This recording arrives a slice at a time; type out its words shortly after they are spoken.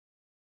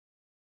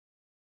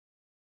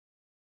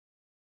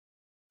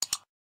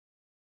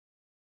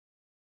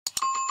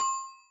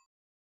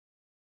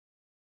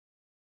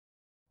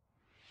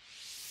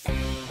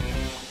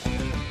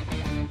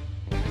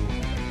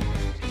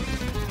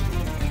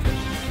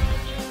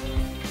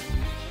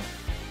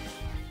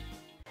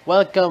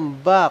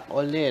Welcome back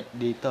ulit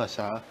dito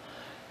sa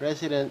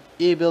Resident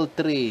Evil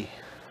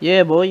 3.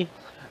 Yeah, boy.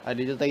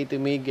 Dito tayo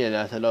tumigil,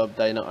 nasa loob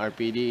tayo ng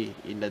RPD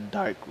in the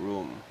dark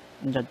room.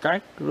 In the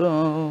dark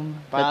room.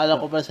 Paalala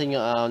ko pa sa inyo,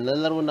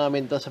 nalaro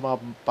namin to sa mga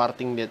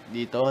parting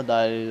dito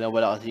dahil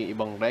wala kasi yung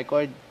ibang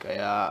record.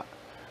 Kaya,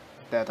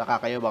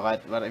 tataka kayo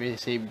bakit marami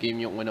save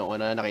game yung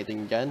una-una nakita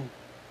nyo dyan.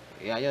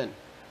 Kaya yun.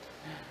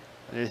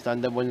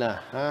 Understandable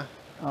na, ha?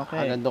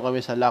 Okay. Hanggang doon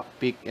kami sa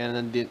lockpick na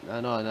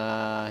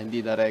hindi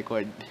na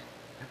record.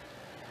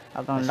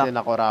 Kasi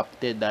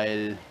na-corrupted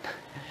dahil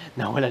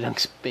nawala ng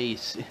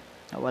space.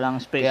 Walang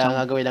space. Kaya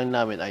ang gagawin lang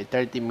namin ay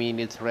 30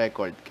 minutes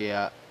record.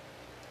 Kaya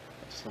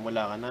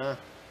simula ka na.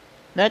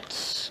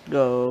 Let's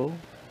go.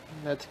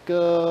 Let's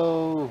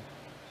go.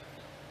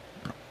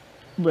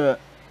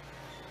 Bruh.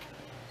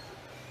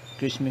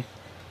 Excuse me.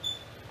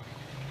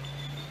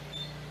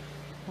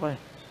 Okay.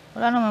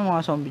 Wala naman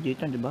mga zombie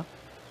dito, di ba?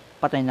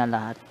 Patay na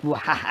lahat.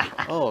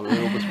 Oh, may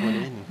ubos mo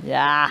na yun.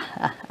 Yeah.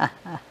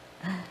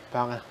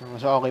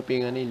 Mas okay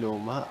pinga ni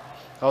luma.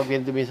 Ako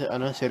ganito may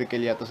circle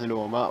yata sa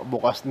luma.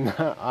 Bukas na,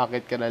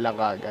 akit ka na lang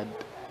agad.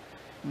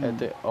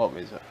 Ito,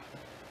 may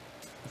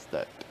what's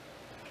that?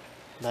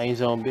 Nine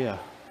zombie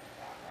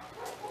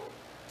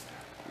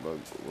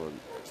Wag.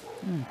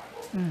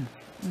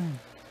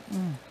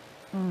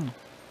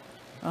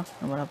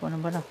 Nawala pa. Ang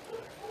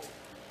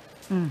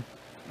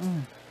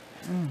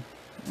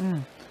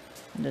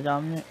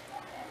dadami niya.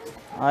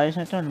 Ayos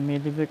na ito,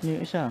 lumilibert niyo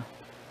yung isa.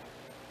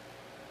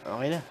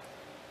 Okay na.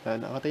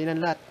 Nakatay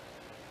ng lahat.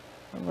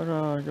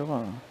 Parado ka.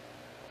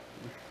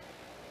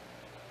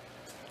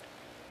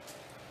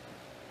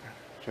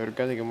 Sure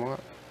ka, sige mo nga.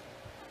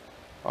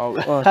 Oh,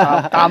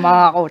 tama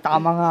nga ako.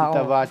 Si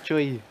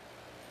Tabachoy.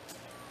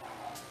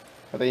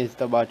 Patayin si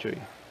Tabachoy.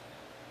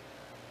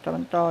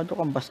 Tarantado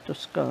kang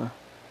bastos ka.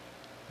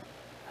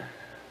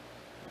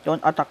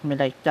 Don't attack me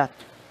like that.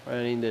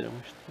 Wala rin din.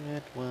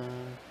 That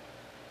one.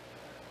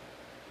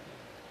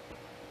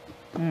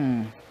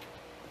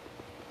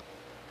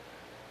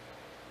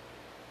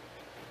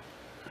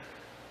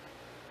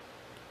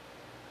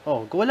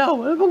 Oh, wala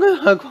bang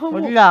ginagawa mo?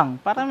 Huwag lang,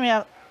 para may...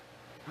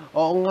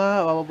 Oo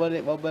nga,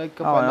 babalik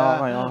ka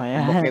pala.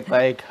 Okay. Bakit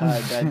tayo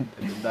kaagad?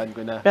 Tandaan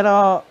ko na.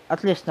 Pero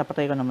at least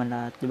napatay ko naman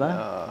lahat, di ba?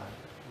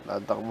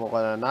 Natakbo ka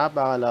na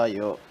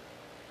napakalayo.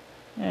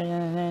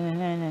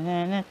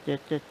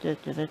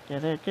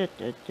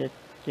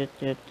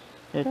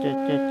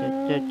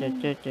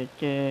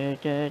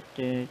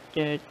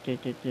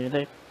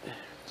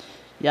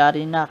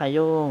 Yari na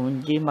kayo,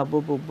 hindi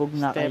mabububog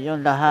na kayo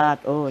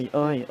lahat.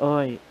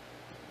 Oy.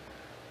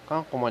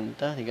 Kang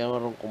kumanta, hindi ka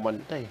marunong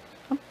kumanta eh.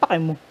 Ang pake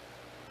mo.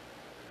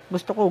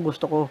 Gusto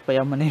ko,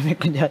 kaya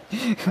manimik ko dyan.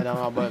 Ano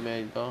nga ba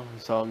may ito?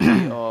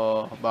 Zombie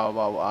o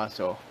bawaw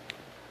aso?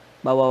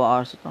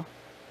 Bawaw aso to.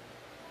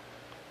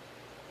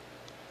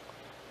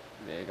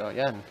 Hindi ko,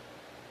 yan.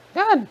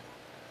 Yan!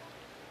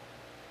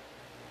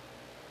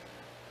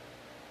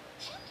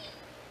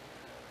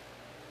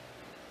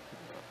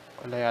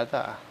 Wala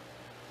yata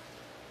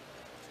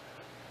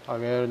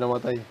mayroon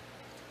namatay.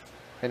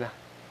 Okay na.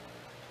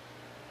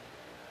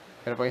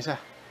 Pero pang isa.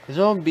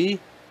 Zombie?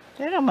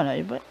 Kaya naman na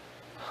iba.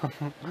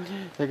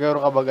 Siguro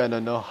kapag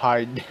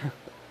hard.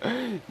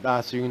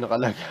 Daso yung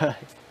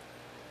nakalagay.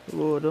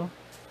 Siguro.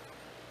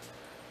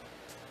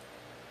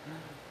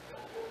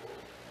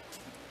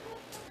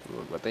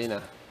 Patay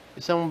na.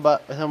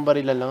 Isang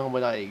barilan lang ang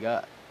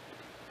malaiga.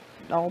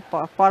 Ako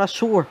para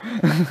sure.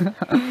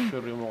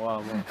 Sure yung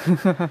mukha mo.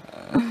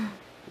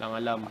 Lang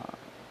alam.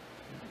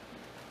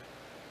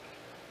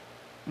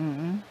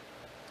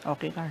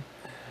 Okay, card.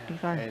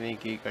 Ayun yung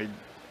keycard.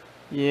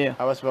 Yeah.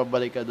 Tapos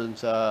babalik ka dun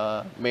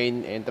sa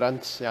main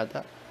entrance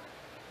yata.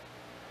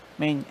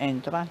 Main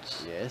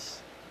entrance? Yes.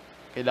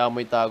 Kailangan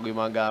mo itago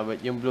yung mga gamit.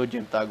 Yung blue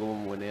gem, tago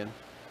mo muna yan.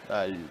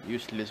 Dahil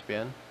useless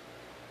pa yan.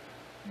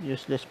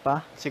 Useless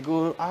pa?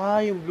 Siguro,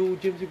 yung blue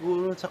gem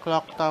siguro sa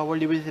clock tower.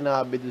 Di ba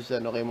sinabi dun sa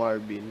kay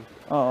Marvin?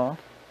 Oo.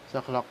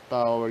 Sa clock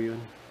tower yun.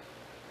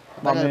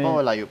 Tagal pa,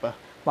 malayo pa.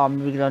 Baka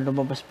biglang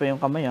lumabas pa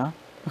yung kamay, ha?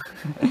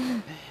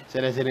 Sa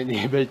Resident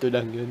Evil 2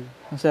 lang yun.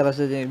 Ang sarap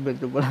sa Resident Evil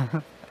 2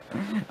 pala.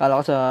 Kala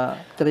ko sa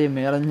 3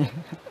 meron niya.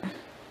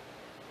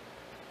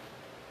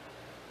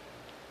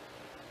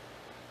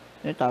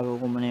 Tago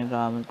ko muna yung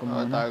gamit ko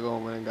muna. Tago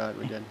mo muna yung gamit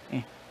ko dyan.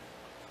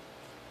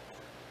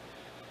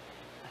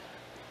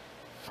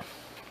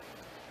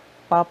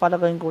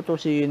 Papalagayin ko to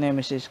si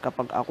Nemesis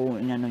kapag ako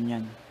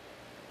yan.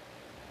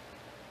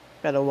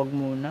 Pero wag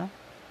muna.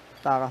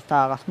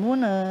 Takas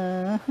muna.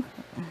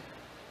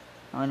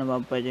 Ano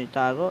ba pwede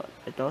itago?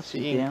 Ito,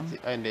 si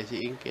Ink. Hindi, si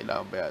Ink.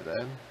 Kailangan ba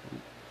yata yan?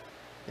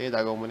 Sige,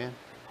 tago mo na yan.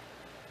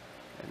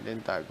 And then,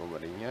 tago mo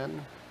rin yan.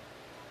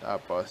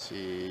 Tapos,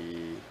 si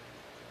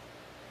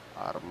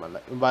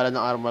Armalite. Yung bala ng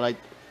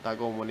Armalite,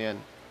 tago mo na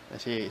yan.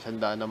 Kasi,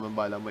 100 naman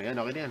bala mo yan.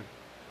 Okay na yan.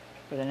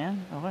 Pwede na yan?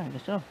 Okay,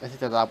 let's go. Kasi,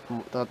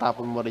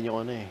 tatapon mo rin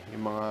yung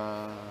yung mga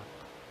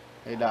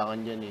kailangan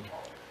dyan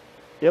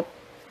Yup.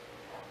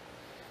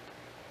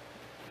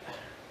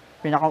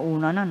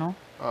 Pinakauna na, no?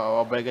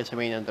 Oo, babalik ka sa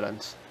main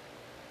entrance.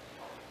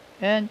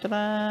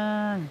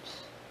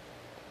 Entrance.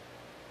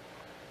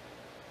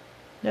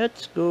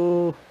 Let's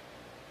go.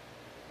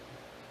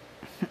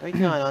 Wait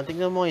nga lang,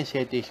 tingnan mo yung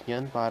settings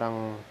niyan.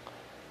 Parang,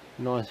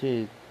 no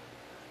kasi,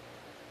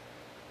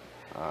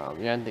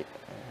 yan,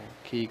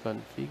 key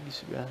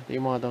configs ba?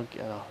 Tingnan mo nga itong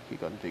key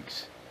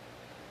configs.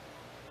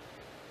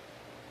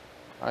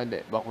 Hindi,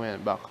 back mo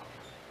yan, back.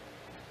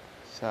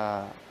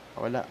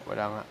 Wala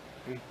nga.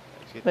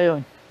 Ba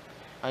yun?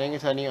 Ano yung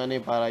isa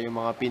yung para yung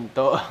mga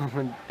pinto,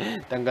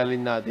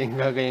 tanggalin natin,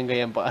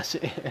 gagayan-gayan pa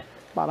kasi.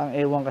 Parang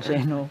ewan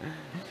kasi, no?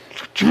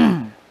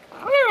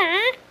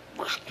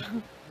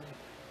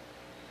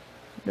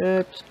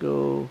 Let's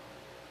go.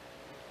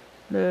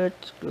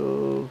 Let's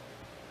go.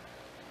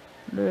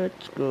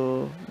 Let's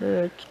go.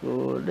 Let's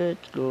go.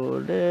 Let's go.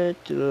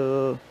 Let's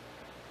go.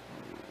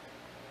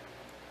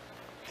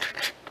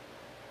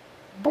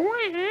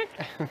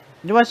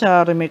 Di ba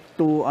sa remake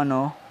 2,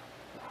 ano?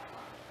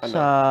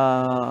 Sa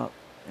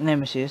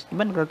Nemesis, di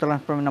ba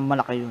nagka-transform ng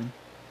malaki yun?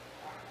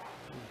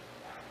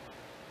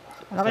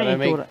 Sa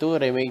remake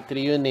 2, remake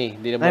 3 yun eh.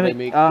 Hindi naman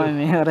remake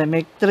 2.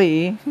 Remake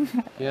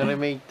 3. Yung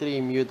remake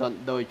 3, mutant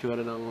daw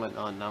itsura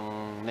ng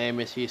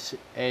Nemesis.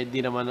 Di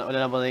naman, wala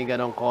naman tayong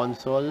ganong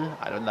console.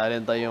 Wala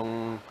rin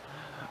tayong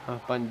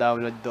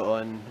pan-download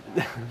doon.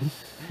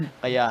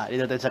 Kaya,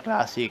 dito tayo sa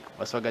classic.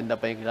 Mas maganda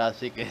pa yung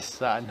classic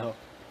sa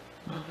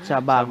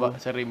Sa bago.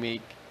 Sa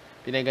remake.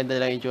 Pinaganda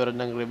lang yung itsura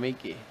ng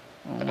remake eh.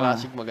 Sa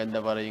classic, maganda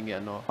pa rin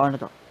yung Ano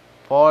to?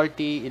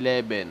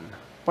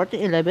 4011.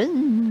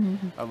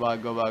 4011.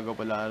 Bago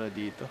pala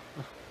dito.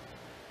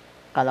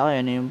 Kala ko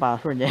yun yung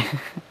password eh.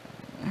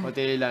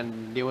 Hotel lang,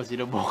 hindi mo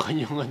sinubukan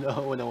yung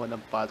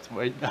unang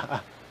password na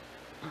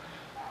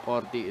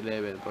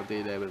 4011.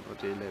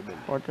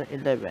 4011.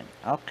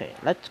 Okay,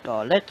 let's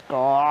go. Let's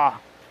go.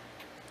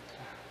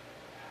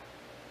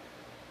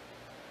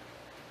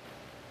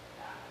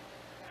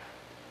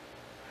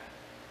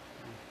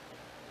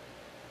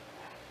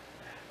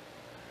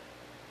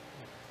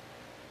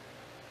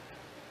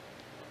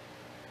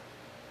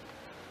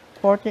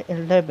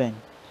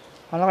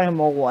 Ano kayo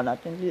makukuha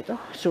natin dito?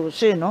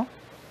 Susi, no?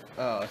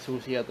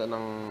 Susi yata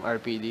ng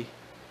RPD.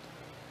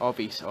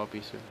 Office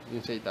yun. Yung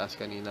sa itaas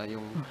kanina,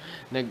 yung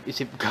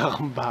nag-isip ka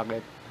kung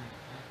bakit.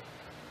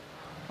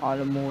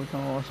 Alam mo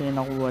kung kasi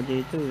nakuha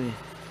dito eh.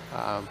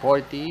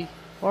 40,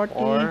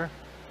 4,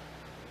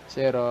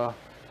 0,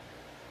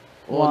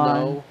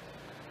 1,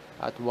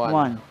 at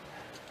 1.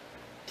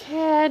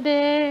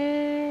 Teddy!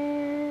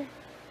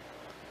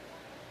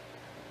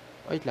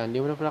 Wait lang,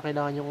 hindi mo na pala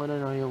kailangan yung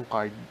yung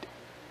card.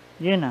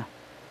 Yun ah.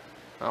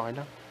 Okay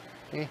lang.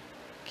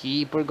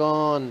 Keeper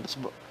gone.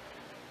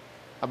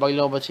 Abang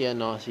lumabas si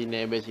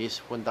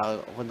Nemesis,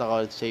 punta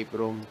ka sa safe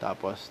room,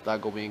 tapos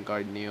tago mo yung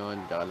card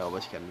niyon, tsaka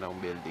lumabas ka na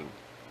ng building.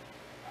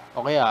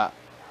 O kaya,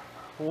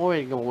 kung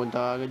uwi ka, pupunta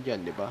ka agad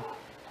dyan, di ba?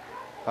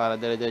 Para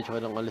dire-diretso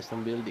ka ng alis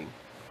ng building.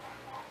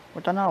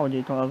 Punta na ako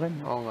dito agad.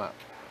 Oo nga.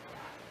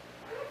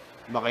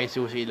 Baka yung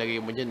susi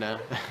ilagay mo dyan, ha?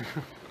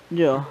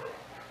 Hindi ah.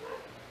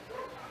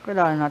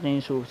 Kailangan natin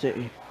yung susi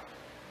eh.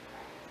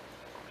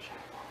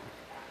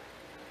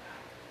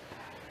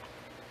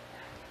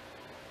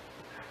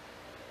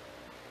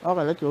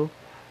 Okay, let's go.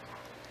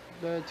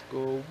 Let's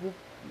go.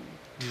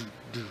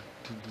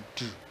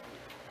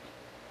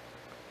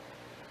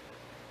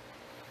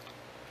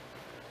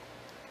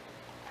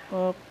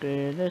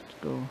 Okay, let's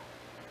go.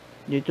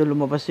 Dito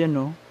lumabas yan,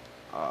 no?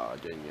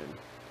 Dyan yun.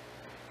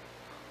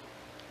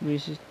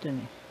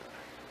 Resistant eh.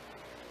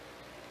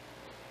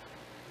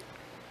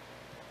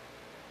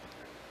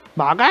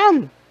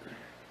 Bagal!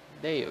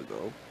 There you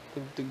go.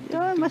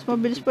 Yan, mas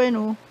mabilis pa yun,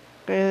 oh.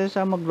 Kaya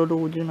sa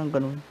maglo-load yun ng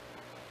ganun.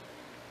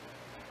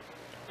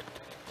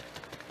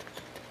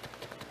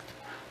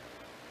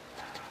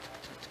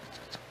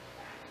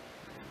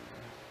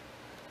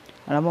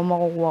 Alam mo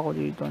makukuha ko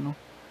dito, ano?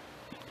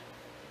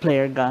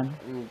 Flare gun.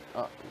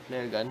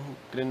 Flare gun,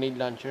 grenade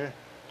launcher,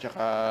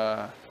 tsaka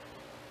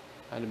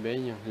ano ba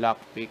yun, yung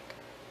lockpick.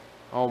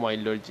 Oh my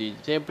lord,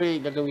 siyempre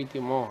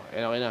gagamitin mo.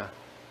 Okay na.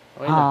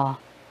 Okay na.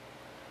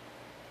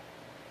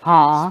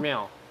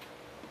 Smell.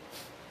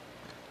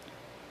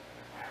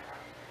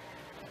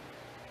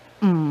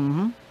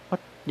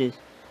 What this?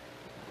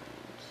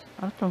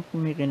 Ano itong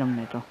kumikinam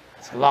nito?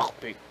 It's a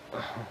lockpick.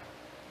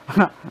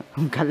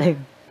 Ang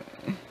galing.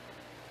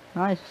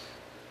 Nice.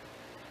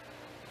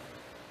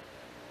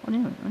 Ano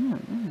yun?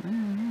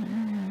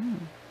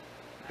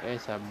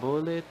 There's a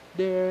bullet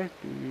there.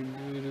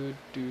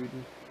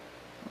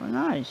 Oh,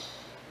 nice.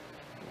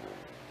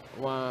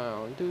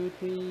 1,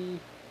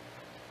 2, 3.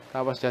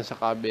 Tapos dyan sa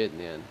cabinet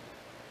na yan.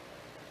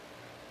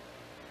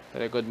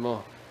 Record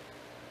mo.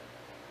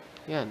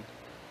 Yan.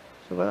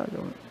 So, wala.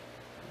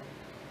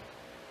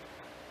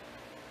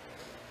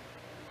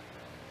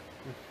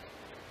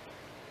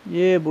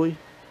 Yeah, boy.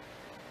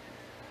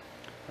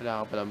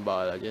 Wala ka palang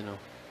bala dyan,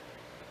 oh.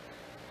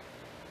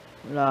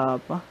 Wala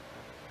pa.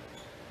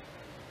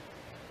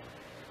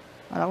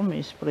 Alam ko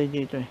may spray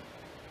dito eh.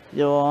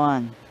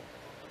 Yun.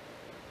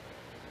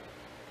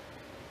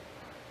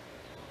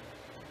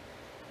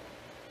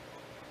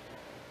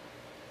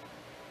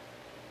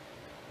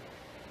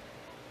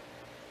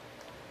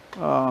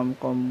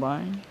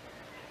 Combine.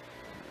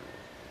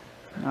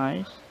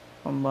 Nice.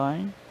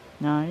 Combine.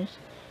 Nice.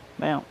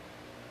 Bayang.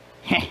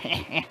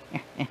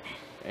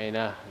 Ayun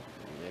na.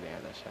 Hindi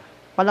na siya.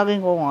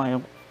 Palagin ko nga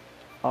yung...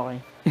 Okay.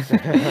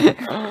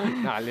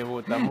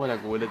 Nakalimutan mo,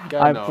 nagulat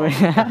ka, no?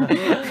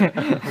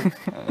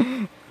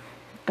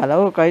 Kala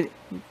ko, kahit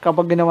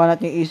kapag ginawa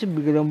natin yung isip,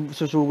 biglang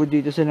susugod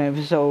dito sa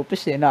Nemesis sa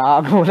office,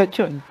 nakakagulat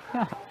yun.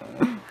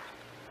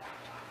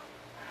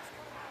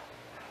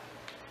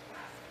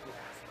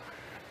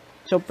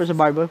 Super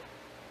Survivor.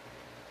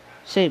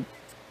 Save.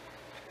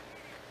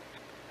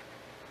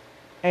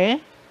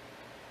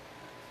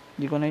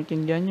 Hindi ko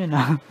naintindihan yun,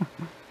 ha.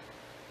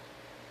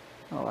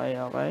 Okay.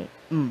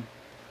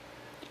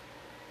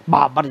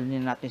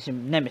 Babarilin natin si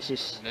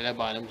Nemesis.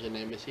 Lalabanan mo si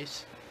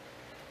Nemesis.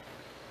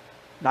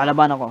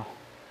 Lalaban ako.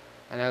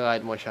 Ano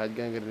kahit mo?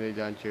 Shotgun, grenade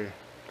launcher.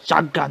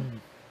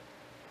 Shotgun.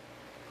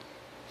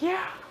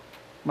 Yeah.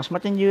 Mas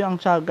matindi ang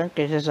shotgun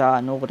kaysa sa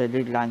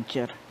grenade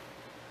launcher.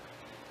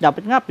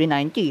 Dapat nga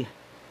P90.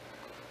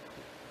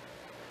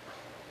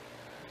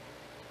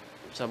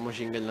 Sa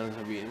machine gun lang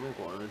sabihin mo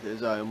kung ano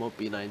sinasabi mo,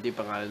 P90,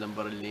 pangalan ng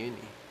baril na yun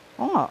eh.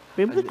 Oo nga,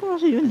 favorite ko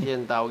kasi yun. Kasi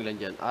yung tawag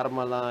lang dyan,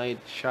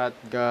 Armalite,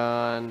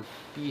 shotgun,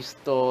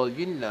 pistol,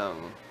 yun lang.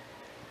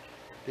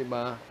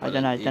 Diba?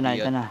 Ito na.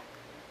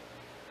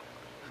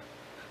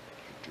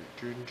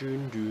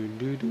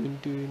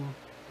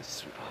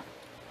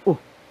 Oh,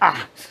 3,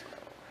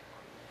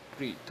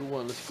 2,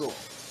 1, let's go.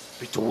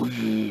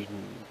 Bituin!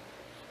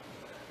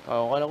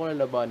 Kala ko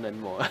lalabanan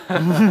mo.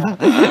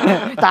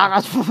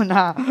 Takas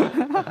muna.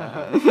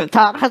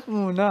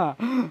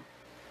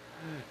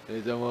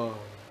 Ito mo.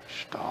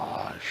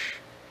 Stash.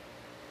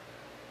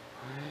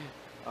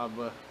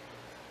 Aba.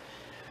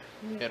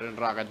 Meron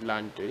rocket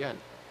launcher yan.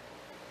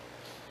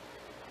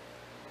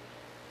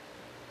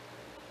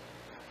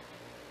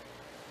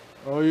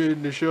 Ayun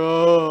na siya.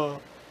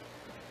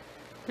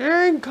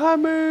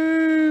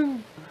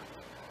 Incoming!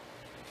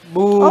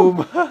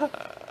 Boom!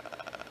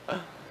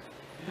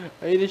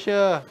 Ayun na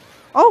siya.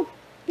 Oh,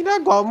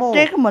 Ginagawa mo.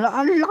 teka mo,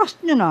 ang lakas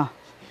nyo na.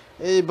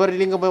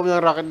 Bariling ka ba ng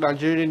rocket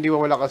launcher? Hindi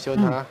mo malakas yun,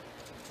 ha?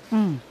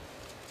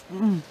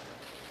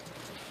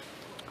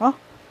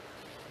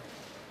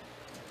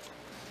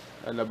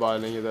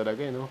 Alabanan niyo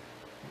talaga, no?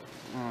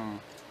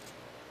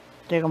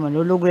 Teka mo,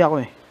 lulugoy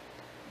ako eh.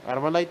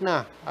 Armalite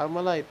na.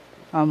 Armalite.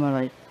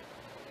 Alright.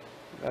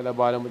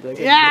 Lalabanan mo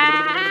talaga.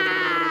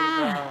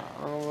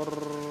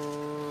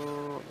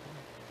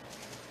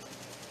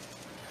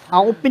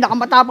 Ako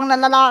pinakamatapang na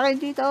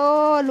lalaki dito.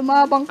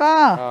 Lumabang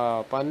ka.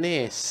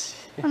 Panis.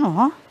 Ano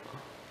ha?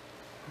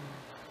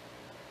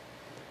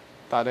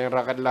 Tara yung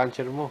rocket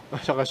launcher mo.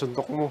 Saka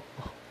suntok mo.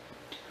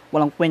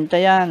 Walang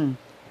kwenta yan.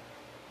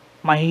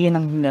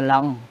 Mahihinang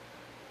nilalang.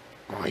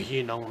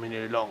 Mahinang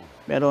minilong.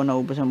 Pero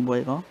naubos ang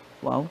buhay ko.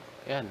 Wow.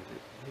 Ayan.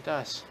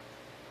 Itaas.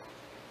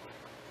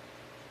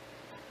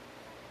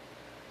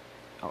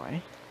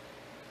 Okay.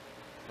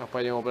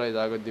 Pwede mo pala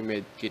itagod yung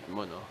medkit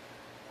mo, no?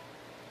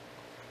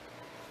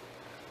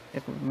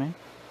 Equipment.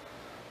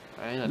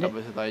 Ayun,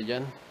 natabas na tayo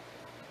dyan.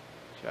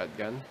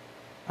 Shotgun.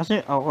 Kasi,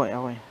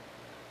 okay.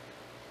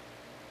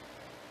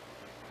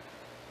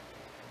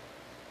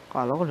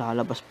 Kala ko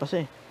lalabas pa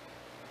siya eh.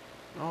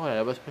 Okay,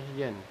 labas pa siya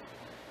dyan.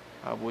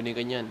 Kapunin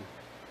ka niyan.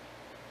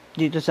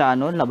 Dito sa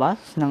labas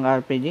ng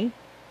RPG?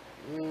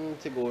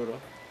 Siguro.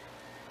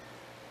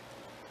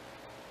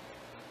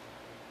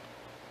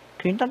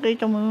 Kita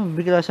mo,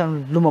 bigla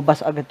siyang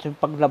lumabas agad yung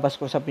paglabas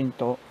ko sa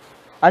pinto.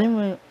 Alam mo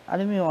yung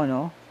alam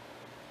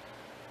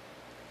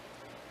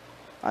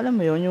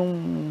mo yun, yung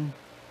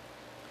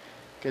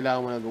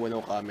Kailangan mo na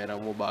gumalaw camera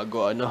mo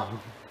bago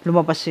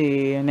lumabas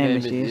si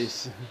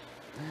Nemesis.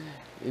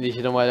 Hindi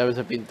siya lumalabas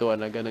sa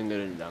pintuan na ganun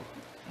lang.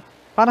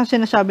 Parang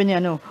sinasabi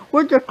niya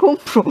where'd that come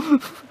from?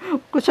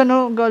 Kung saan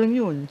galing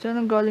yun?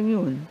 Saan galing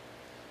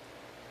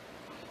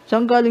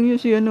yun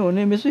si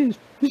Nemesis?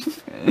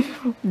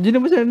 Hindi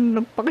naman siya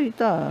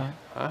nagpakita.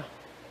 Ha?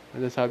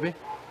 Ano sabi?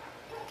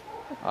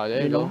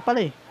 There Hindi you go. naman pala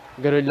eh.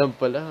 Ganun lang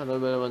pala. Ano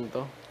ba naman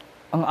to?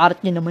 Ang art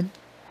niya naman.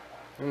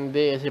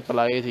 Hindi, kasi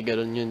palagi si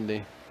ganun yun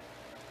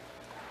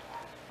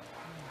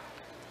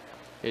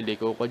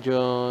Liko ka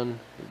dyan.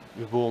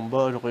 May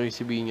bomba. Ano kayo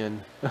sabihin yan?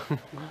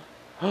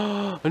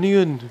 Ano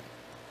yun?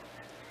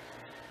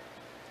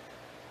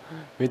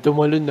 May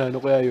tumalon na.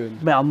 Ano kaya yun?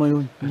 Bayaan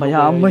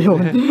mo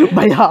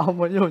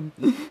yun.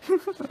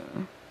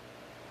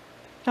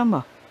 Saan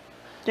ba?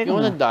 Teka Yung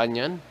na. nagdaan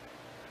yan?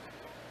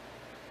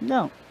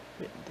 Lang.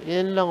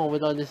 Yan lang.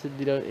 Ba't ako sa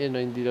dilaw?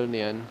 Yung dilaw na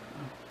yan.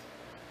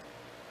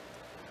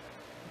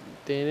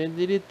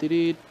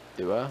 Tinididididid.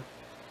 Diba?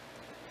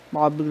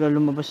 Baka bigla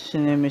lumabas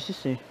si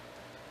Nemesis eh.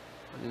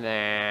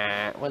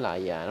 Nah, wala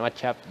yan.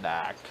 Watch up,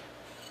 Doc.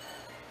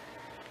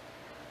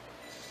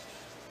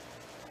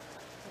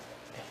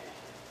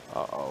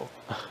 Uh-oh.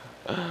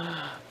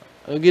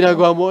 Ano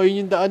ginagawa mo?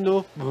 Ayun yung daan,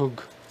 no?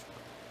 Bug.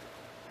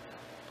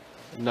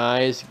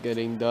 Nice.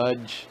 Galing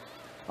dodge.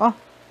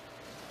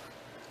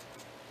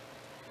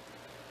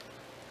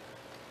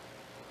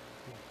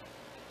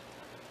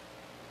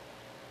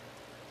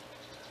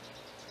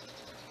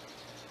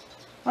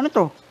 Ano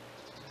to?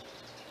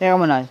 Teka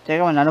muna.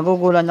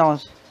 Nagugulan ako.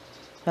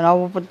 Saan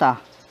ako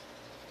pupunta?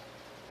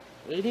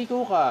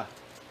 Ikaw ka.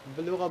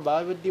 Balo ka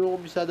ba? Ba't di mo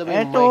kumbisada ba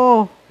yung mic?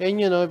 Eto. Yan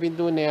yun,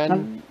 pinto na yan.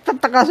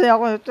 Nagtataka kasi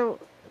ako.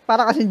 Ito.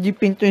 Para kasi jeep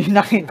pinto yung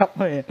nakita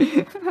ko eh.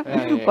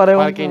 Ayan,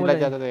 Parehong parking kulay.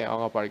 lot yata tayo. Ako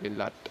nga parking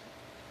lot.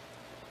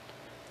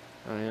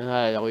 Ayun,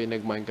 ako yung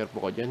nag-Minecraft po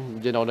ko dyan.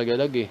 Diyan ako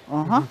nagalag eh.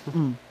 Aha.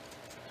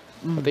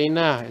 Patay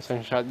na. Isang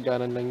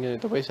shotgunan lang yun.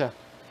 Ito pa isa.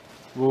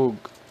 Bug.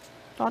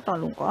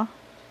 Tatalong ka.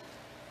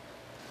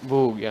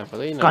 Bug. Yan,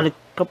 patay na. Galit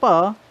ka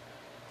pa ah.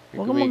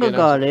 Huwag kang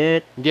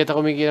magagalit. Hindi ata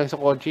kumikilang sa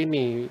kotse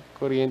ni.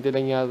 Kuryente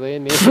lang yata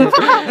yan eh.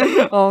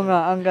 Oo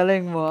nga, ang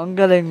galing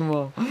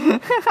mo.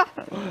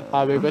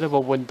 Sabi ko na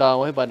pupunta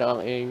ako eh. Paano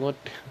kang ingot.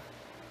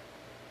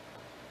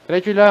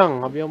 Diretso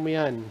lang. Habihan mo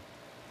yan.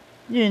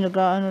 Hindi,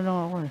 nag-ano lang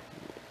ako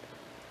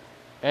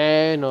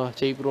eh. No.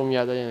 Safe room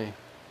yata yan eh.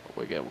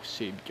 Okay, kaya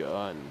mag-save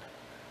dyan.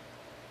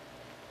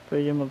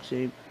 Pwede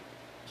mag-save.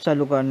 Sa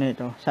lugar na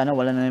ito. Sana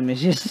wala na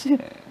Nemesis.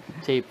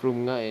 Safe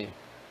room nga eh.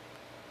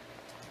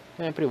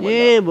 Siyempre wala.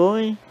 Yeah,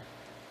 boy.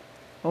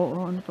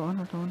 Oo, ano to?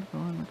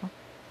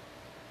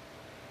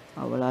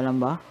 Ah, wala lang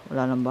ba?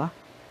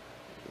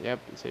 Yep,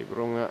 safe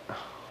room nga.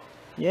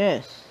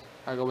 Yes.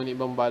 Agaw mo na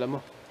ibang bala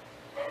mo.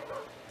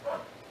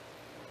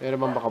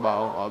 Meron bang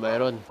bakabaong? O,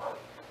 meron.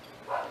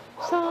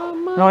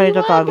 Ano kayo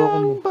tatago ko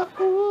mo?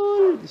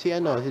 Baul. Si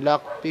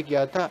Lockpick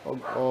yata.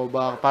 O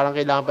ba, parang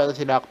kailangan pa ito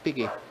si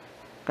Lockpick eh.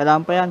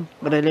 Kailangan pa yan.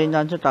 Relay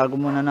dance, tago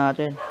muna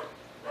natin.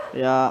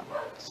 Kaya,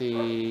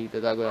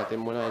 Tatago natin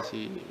muna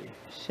si...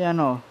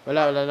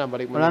 Wala na,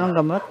 balik mo wala na. nang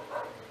gamot.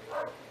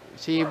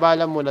 Si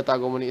bala mo,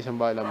 natago mo na isang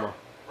bala mo.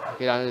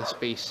 Kailangan ng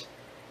space.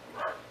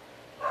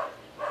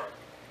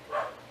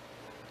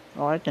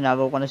 Okay,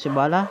 tinago ko na si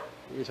Bala.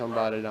 Isang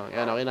bala lang.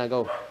 Yan, okay na,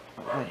 go.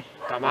 Okay.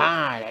 Come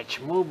on, let's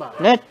move on.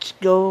 Let's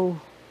go!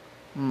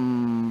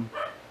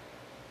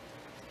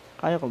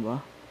 Kaya ko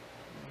ba?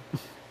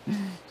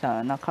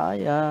 Sana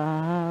kaya.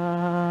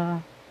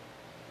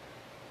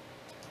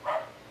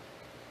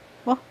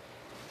 Oh.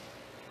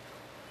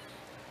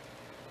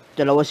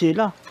 Dalawa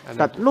sila. Ano?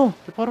 Tatlo.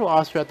 Parang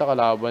aso yata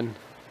kalaban.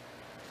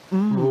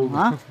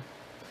 Ha?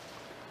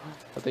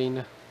 Patay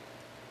na.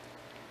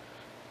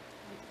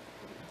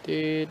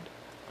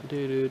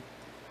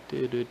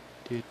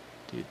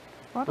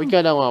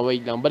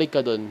 Wait lang. Balik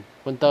ka dun.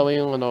 Punta mo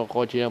yung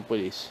kotse ng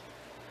polis.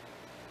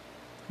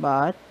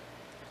 Bakit?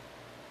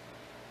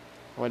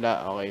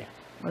 Wala, okay.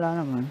 Wala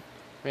naman.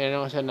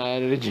 Meron ako sa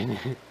narinig dyan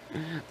eh.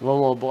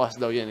 Bukas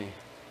daw yan eh.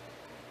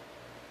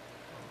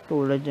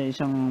 Tulad yung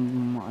isang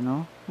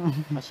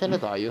Asa na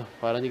tayo?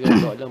 Parang hindi ko na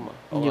ito alam ah.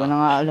 Hindi ko na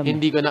nga alam.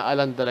 Hindi ko na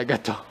alam talaga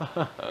to.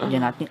 Hindi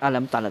natin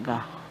alam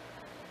talaga.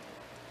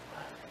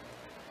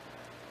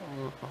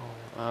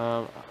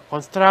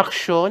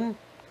 Construction?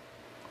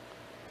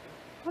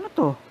 Ano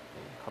to?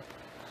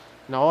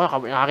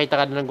 Nako, nakakita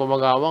ka na ng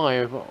gumagawa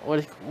ngayon.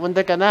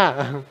 Munda ka na.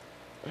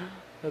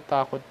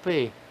 Natakot pa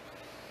eh.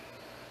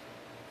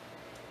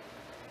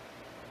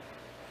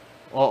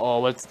 Oo,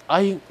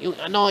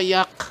 yung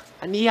yak.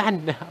 Ano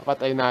yan?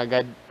 Patay na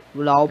agad.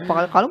 Wala ako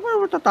pa. Kala mo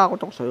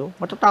matatakot ako sa'yo.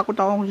 Matatakot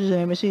ako kung si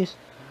Nemesis.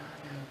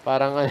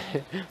 Parang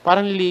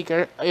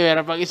leaker. Ay,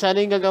 meron pag isa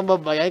na yung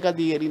gagambabayan,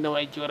 kadiri na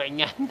may tsura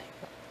niyan.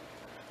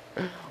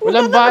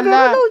 Walang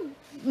bala.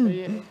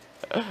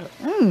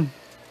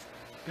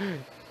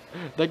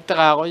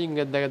 Nagtaka ako yung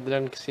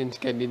ganda-ganda ng scenes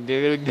kanina.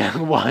 Hindi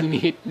lang one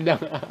hit lang.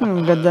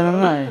 Ganda na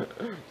nga eh.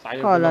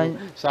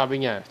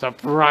 Sabi niya,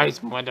 surprise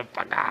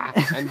motherfucker.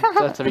 And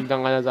sabi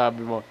lang ka na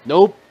sabi mo,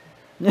 nope.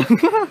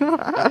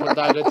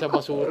 Punta agad sa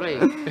basura eh.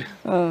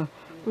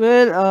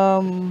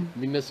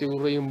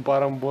 Binasura yung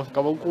parang boss.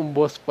 Kapag kung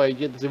boss fight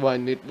yun, kasi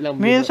one hit lang.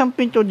 May isang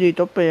pinto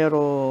dito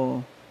pero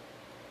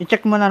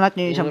i-check muna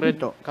natin yung isang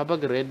pinto.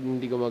 Kapag red,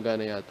 hindi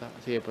gumagana yata.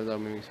 Kasi pa sa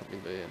amin yung isang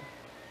pinto yan.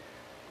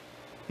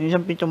 Yung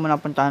isang pinto muna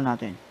puntahan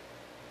natin.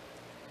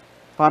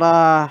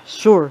 Para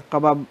sure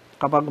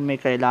kapag may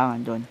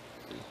kailangan doon.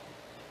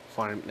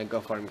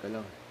 Nagka-farm ka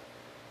lang.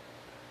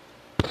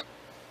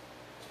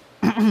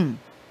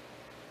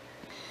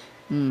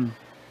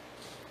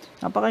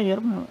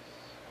 Napakahirap na.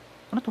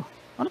 Ano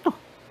to?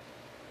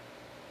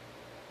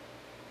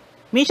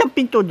 May isang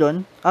pinto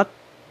doon at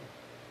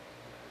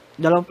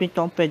dalawang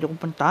pinto ang pwede kong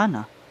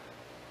puntahan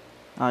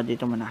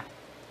dito muna.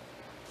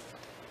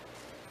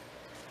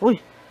 Uy!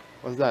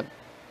 What's that?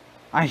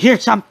 I hear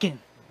something!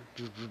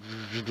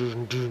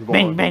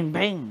 Bang, bang,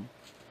 bang!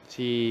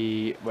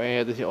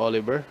 Ito si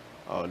Oliver?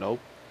 Oh, no.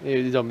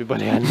 Zombie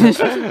pala yan.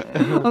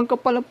 Ang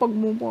kapal ang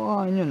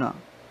pagmumukha nyo na.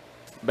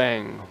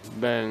 Bang,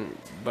 bang,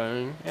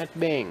 bang, at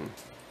bang.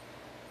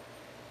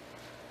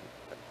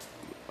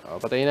 Oh,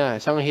 patay na.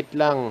 Isang hit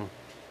lang.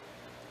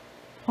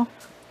 Huh?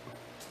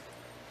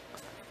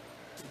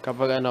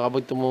 Kapag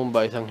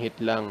tumumba, isang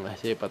hit lang.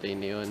 Kasi patay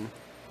na yun.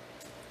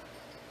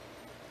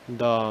 Ang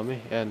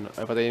dami. Yan.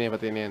 Ay,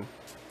 patay na yan.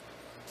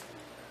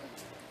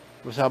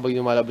 Basta pag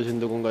lumalabas yung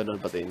dugong gano'n,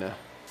 patay na.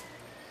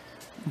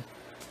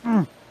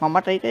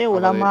 Mamatay kayo.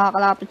 Wala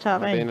makakalapit sa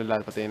akin. Patay na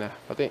lahat.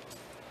 Patay.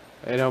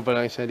 Ayun naman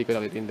pala isa, hindi ko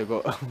nakita yung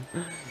dugo.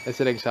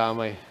 Kasi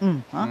nagsama eh.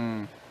 Ha?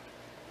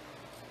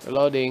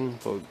 Loading.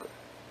 Pog.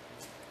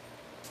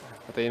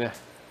 Patay na.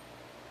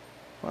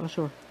 Para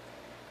sure.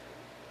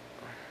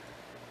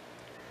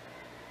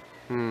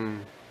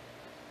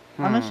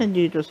 Ano siya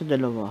dito sa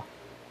dalawa?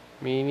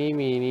 Mini,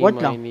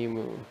 What lang? mini,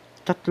 mo.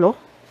 Tatlo?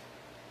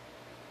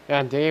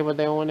 Yan, sige,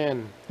 patay mo muna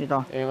yan.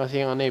 Dito. Ayun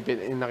kasi yung ano eh,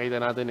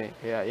 nakita natin eh.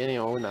 Kaya yan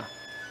yung una.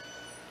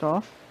 Ito?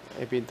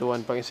 Ay,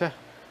 pintuan pang isa.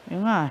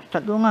 Yun nga,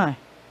 tatlo nga eh.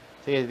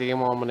 Sige, tignan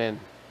mo muna yan.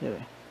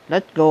 Sige.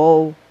 Let's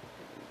go.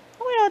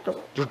 Ano kaya to?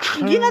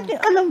 Hindi natin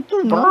alam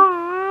to, no?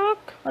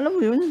 Alam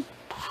mo yun?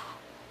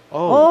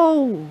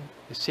 Oh!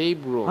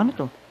 Save room. Ano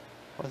to?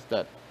 What's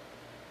that?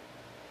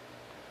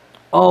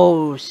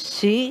 Oh,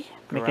 see?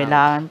 May Ground.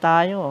 kailangan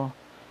tayo.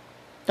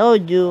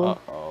 Told you.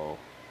 Uh-oh.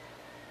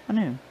 Ano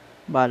yun?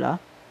 Bala?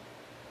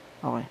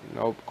 Okay.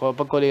 No,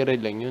 pag kulay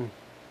red lang yun.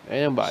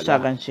 Ayun ang bala.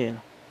 Shotgun shell.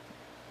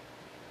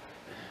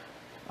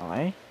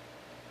 Okay.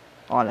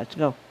 Oh, let's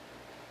go.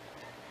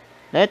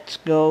 Let's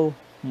go.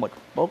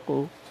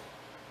 Motherfucker.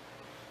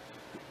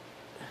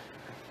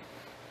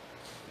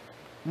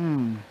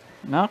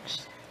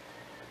 Next.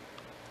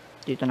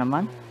 Dito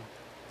naman.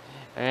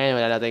 Ayun,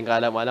 wala natin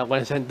kaalam-alam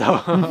kung saan to.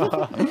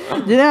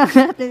 Hindi na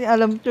natin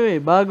alam to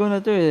eh. Bago na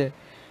to eh.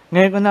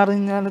 Ngayon ko na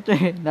rin ano to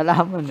eh.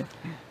 Nalaman eh.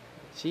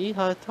 See,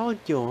 I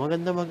told you,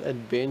 maganda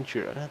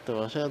mag-adventure. Ano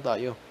to? Saan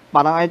tayo?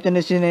 Parang ito na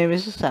si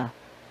Nemesis ah.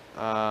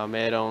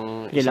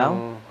 Merong Dilaw?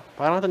 isang...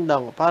 Parang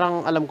tandaan ko.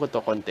 Parang alam ko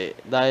to konti.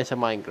 Dahil sa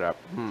Minecraft.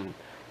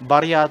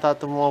 Bar yata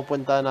ito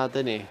pupunta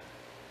natin eh.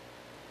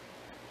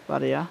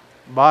 Pariya?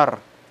 Bar.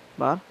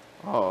 Bar?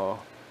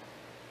 Oo.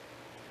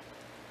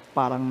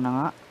 Parang na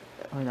nga.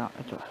 Wala,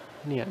 ito.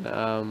 Ano yan?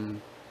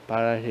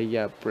 Para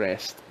siya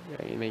pressed.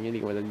 Ayun na yun,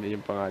 hindi ko matanda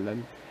yung pangalan.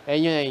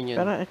 Ayun yun.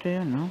 Pero ito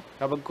yun, no?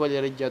 Kapag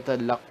kulay red yata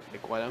lock. Hindi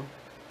ko alam.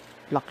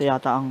 Lock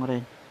yata ang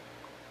red.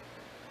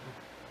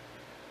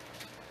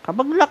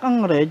 Kapag lock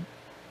ang red,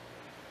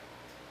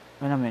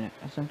 wait a minute.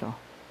 Asan to?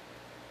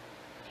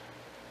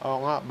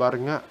 Oo nga, bar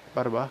nga.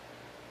 Bar ba?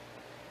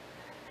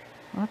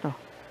 Ano to?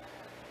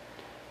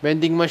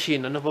 Vending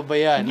machine. Ano pa ba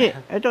yan? Hindi.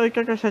 Ito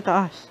sa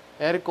taas.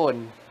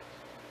 Aircon.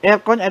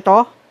 Aircon,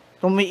 ito?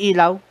 Itong may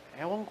ilaw.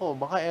 Ewan ko,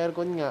 baka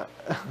aircon nga.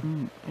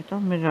 Ito,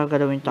 may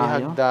gagalawin May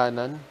tayo.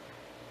 hagdanan.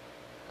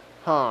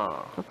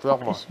 What the Tuwak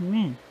fuck mo. is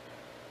mean?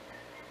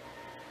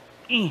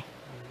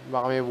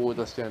 Baka may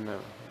butas yan.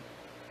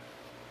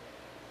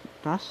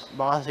 Tas?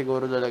 Baka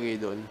siguro lalagay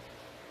doon.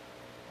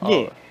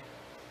 Hindi.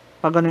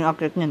 Pag ano yung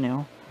akit niya,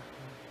 no?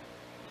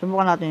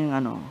 Subukan natin yung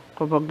ano.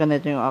 Kapag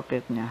ganito yung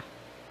akit niya.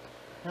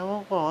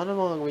 Ewan ko, ano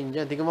mga gawin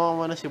dyan? Tingnan mo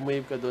muna si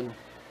wave ka doon.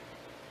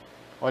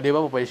 O, di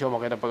ba? Pwede siya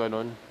makita pa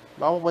ganun.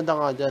 Baka pupunta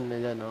ka dyan.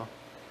 Ayan, o.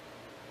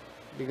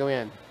 Tingnan mo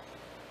yan.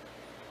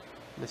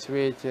 The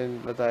switch and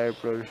the tire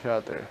pro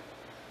shutter.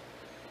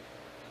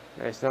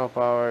 There's no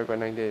power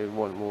connected. It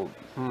won't move.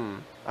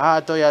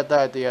 Ito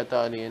yata.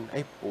 Ano yun?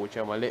 Ay,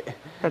 pucha, mali.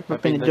 Kahit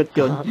mapinindot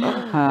yun.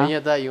 Ha?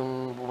 Yan yata,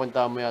 yung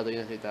pupunta mo yata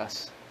yun sa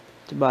itaas.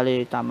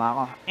 Bali, tama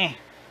ako.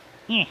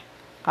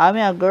 Kami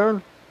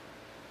girl.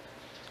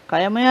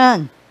 Kaya mo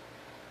yan.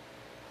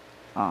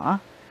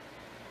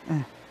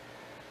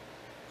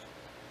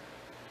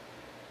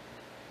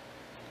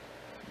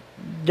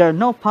 There's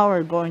no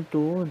power going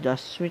to the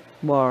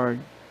switchboard.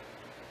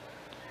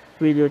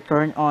 Will you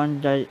turn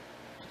on the...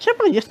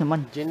 Siyempre, yes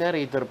naman.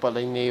 Generator pala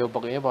yung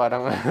neopack niya.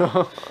 Parang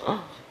ano.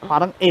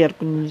 Parang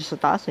aircon sa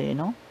taas eh,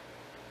 no?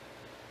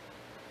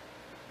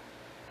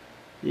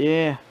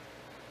 Yeah.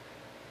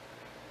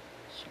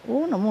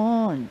 Oo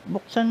naman.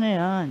 Buksan na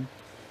yan.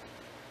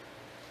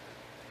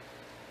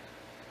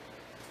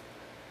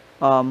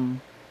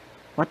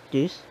 What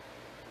this?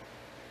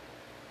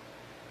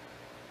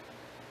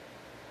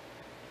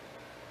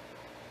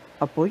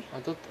 Apoy?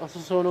 Ang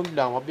susunog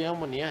lang. Kabihan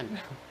mo niyan.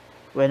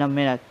 Wait a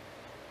minute.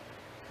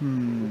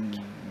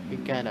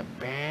 You got a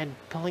bad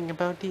feeling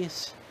about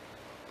this.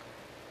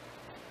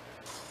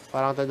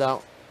 Parang tanda.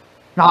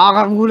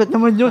 Nakakagulat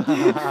naman yun.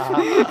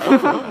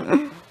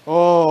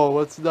 Oh,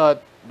 what's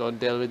that? Don't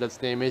tell me that's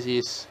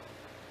Nemesis.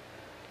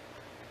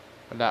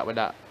 Wala.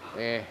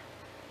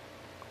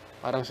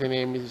 Parang si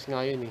Nemesis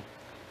nga yun eh.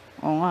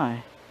 Oo nga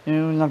eh.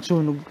 Yung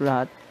nagsunog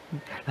lahat.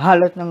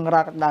 Halos ng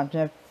rocket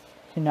launcher,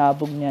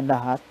 sinabog niya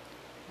lahat.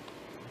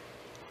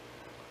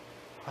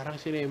 Parang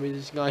si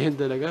Nemesis nga yun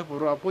talaga.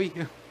 Puro apoy.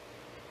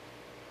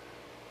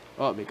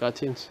 Oh, may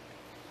cutscenes.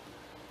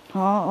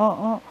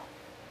 Oo.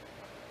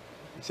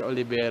 Si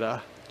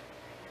Olivera.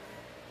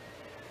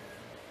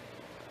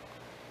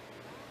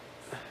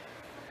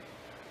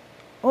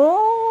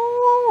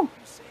 Oh!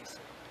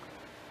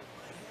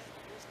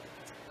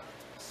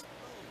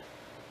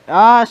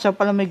 Siya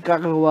pala may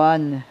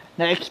kakawan.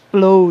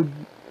 Na-explode.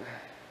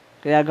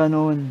 Kaya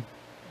ganun.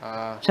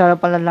 Siya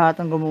pala lahat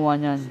ang gumawa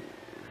niyan.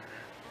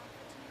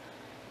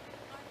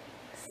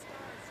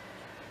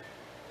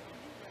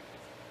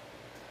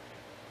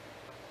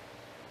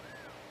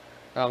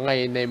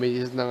 Ngayon,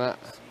 Nemesis na nga.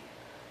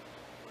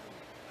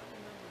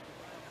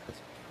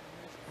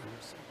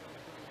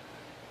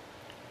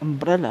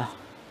 Umbrella.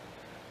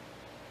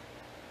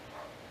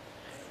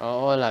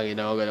 Oo, lagi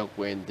na ako ganang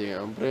kwento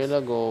yung umbrella,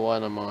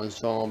 gawa ng mga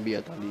zombie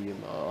at alien.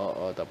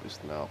 Oo,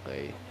 tapos na,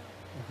 okay.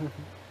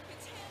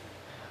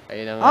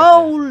 Ayun na nga siya.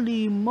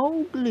 Holy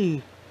moly!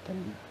 Dun,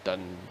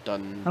 dun,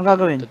 dun, Ang dun,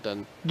 gagawin? dun, dun.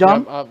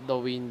 Jump? Jump up the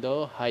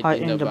window, hide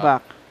Hide in in the the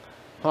back. back.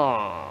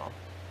 Huh.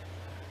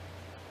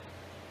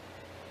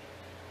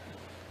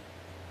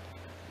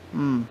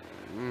 Hmm.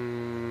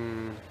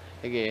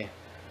 Sige.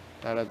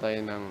 Tara tayo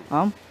ng...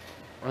 Um?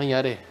 Anong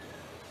nangyari?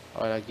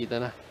 Oh, nakita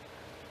na.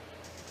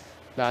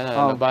 Wala na,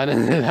 Oh. labanan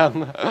na lang.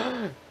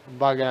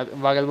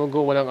 bagal mo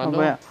gawa ng Ano ano.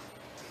 ba yan?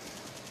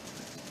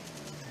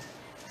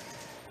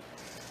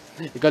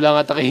 Ikaw lang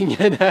atakihin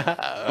yan.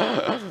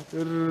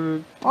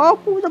 Oh,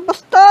 puta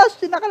bastos!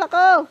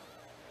 Sinakalakaw!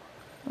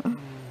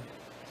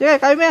 Sige,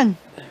 kaya mo yan.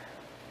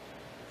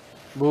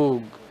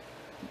 Bug.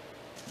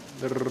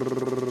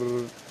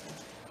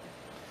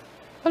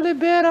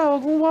 Olivera,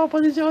 huwag mo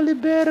mapapalit si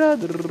Olivera.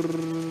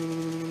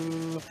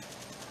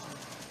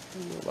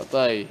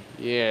 Patay.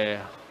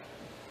 Yeah.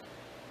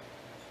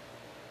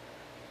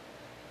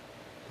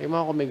 Tingnan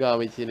mo kung may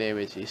gamit si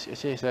Nemesis.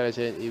 Kasi sa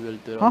Resident Evil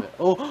 2. Huh?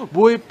 Oh,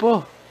 buhay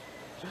pa!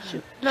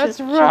 Shit, Let's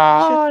shit,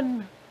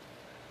 run!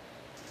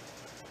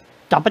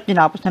 Dapat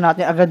tinapos na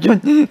natin agad yun.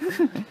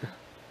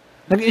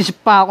 Nag-iisip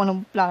pa ako ng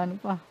plano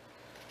pa.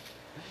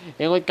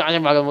 Ingot ka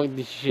kanya bago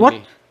mag-decision What?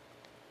 eh.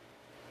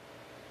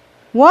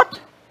 What?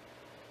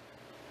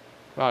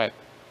 Bakit?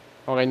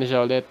 Okay na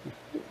siya ulit.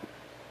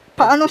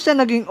 Paano siya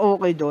naging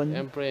okay doon?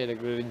 Siyempre,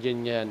 nagre-regen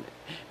yan.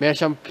 Meron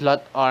siyang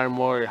plot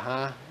armor,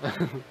 ha?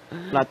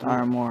 Plot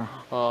armor.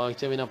 Oo, ang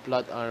sabi ng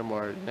plot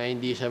armor na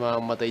hindi siya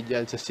mamamatay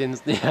dyan sa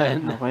sins na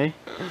yan. Okay.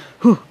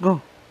 Huh, go.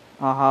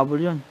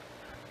 Habol yun.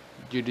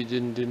 Dun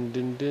dun dun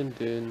dun dun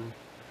dun.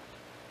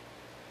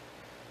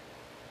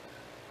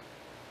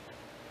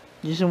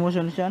 Di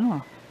sumusunod siya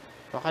ano ah.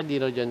 Baka di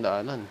raw dyan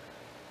daanan.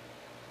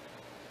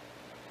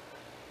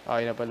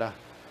 Okay na pala.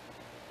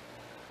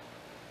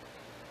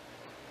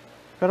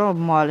 Pero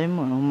malay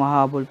mo, no,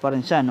 mahabol pa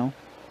rin siya, no?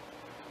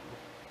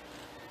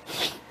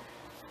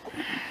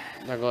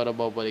 Nagora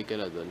babalik ka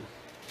na dun.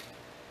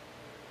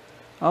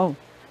 Oh.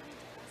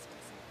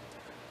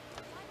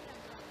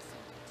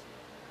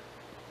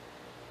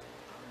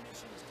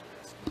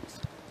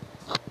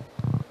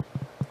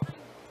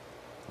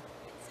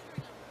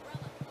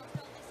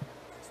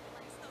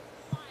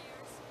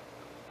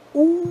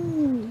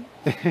 Ooh.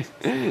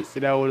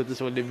 Sinahulot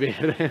sa Oliver.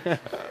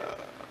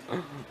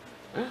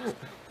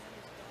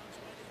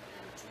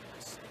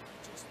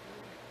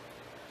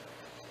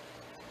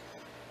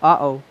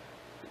 Uh-oh.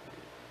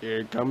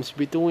 Here comes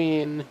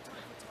between.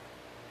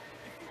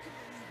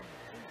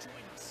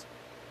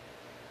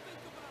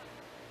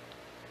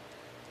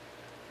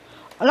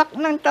 Alak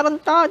ng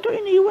tarantado,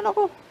 iniwan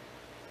ako.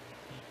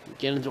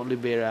 Kailan sa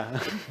Olivera.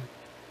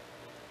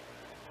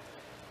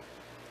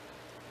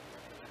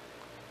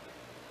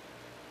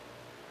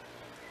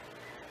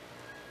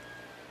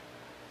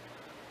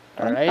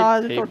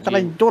 Tarantado to, save game.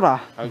 traidora.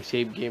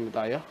 Mag-save game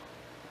tayo.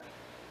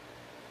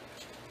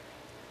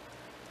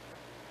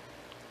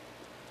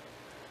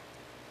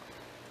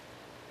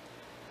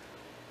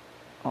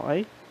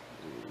 Okay.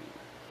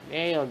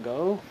 There you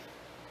go.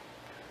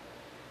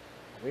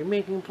 We're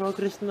making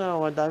progress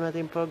now. Ang dami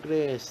natin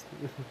progress.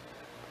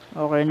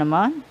 Okay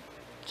naman.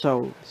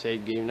 So,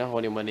 Save game na.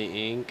 Kunin mo na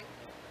yung ink.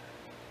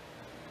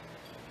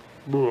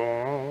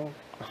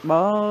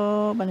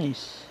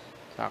 banis.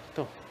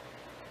 Sakto.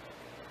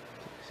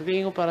 Sa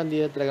tingin ko parang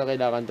di na talaga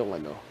kailangan tong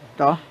ano.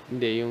 Ito?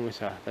 Hindi, yung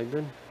isa. Tag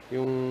dun.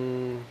 Yung...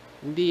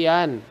 Hindi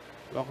yan.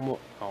 Lock mo.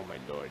 Oh my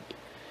lord.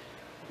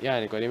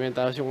 Yan. Kunin mo yung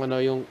tapos yung ano,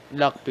 yung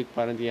lockpick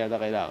parang di yata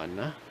kailangan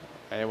na.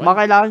 Ewan.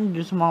 Baka kailangan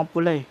yun sa mga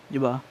pula eh, di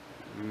ba?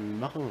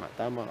 Baka nga.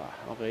 Tama ka.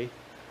 Okay.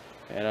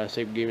 Kaya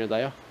save game na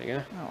tayo.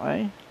 Tingnan na.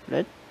 Okay.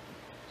 Let's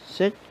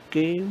set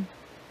game.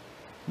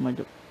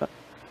 Madapat.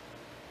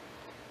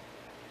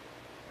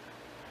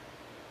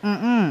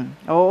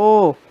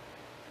 Oo.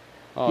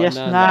 Oh, Yes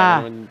na. na. Dahil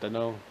naman yung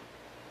tanong.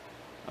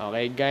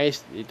 Okay guys.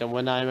 Dito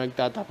muna kayo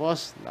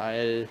magtatapos.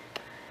 Dahil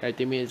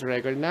 30 minutes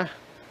record na.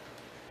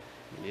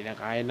 Hindi na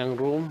kaya ng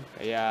room.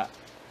 Kaya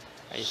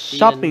I see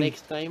you Shopping.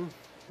 next time.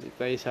 Dito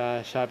tayo sa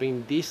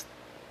shopping list.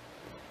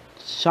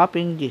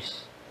 Shopping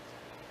this.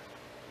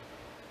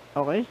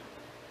 Okay.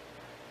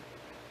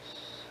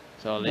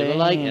 So leave a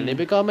like and leave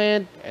a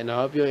comment. And I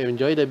hope you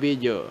enjoy the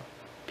video.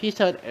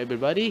 Peace out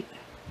everybody.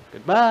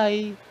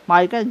 Goodbye.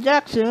 Michael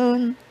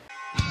Jackson.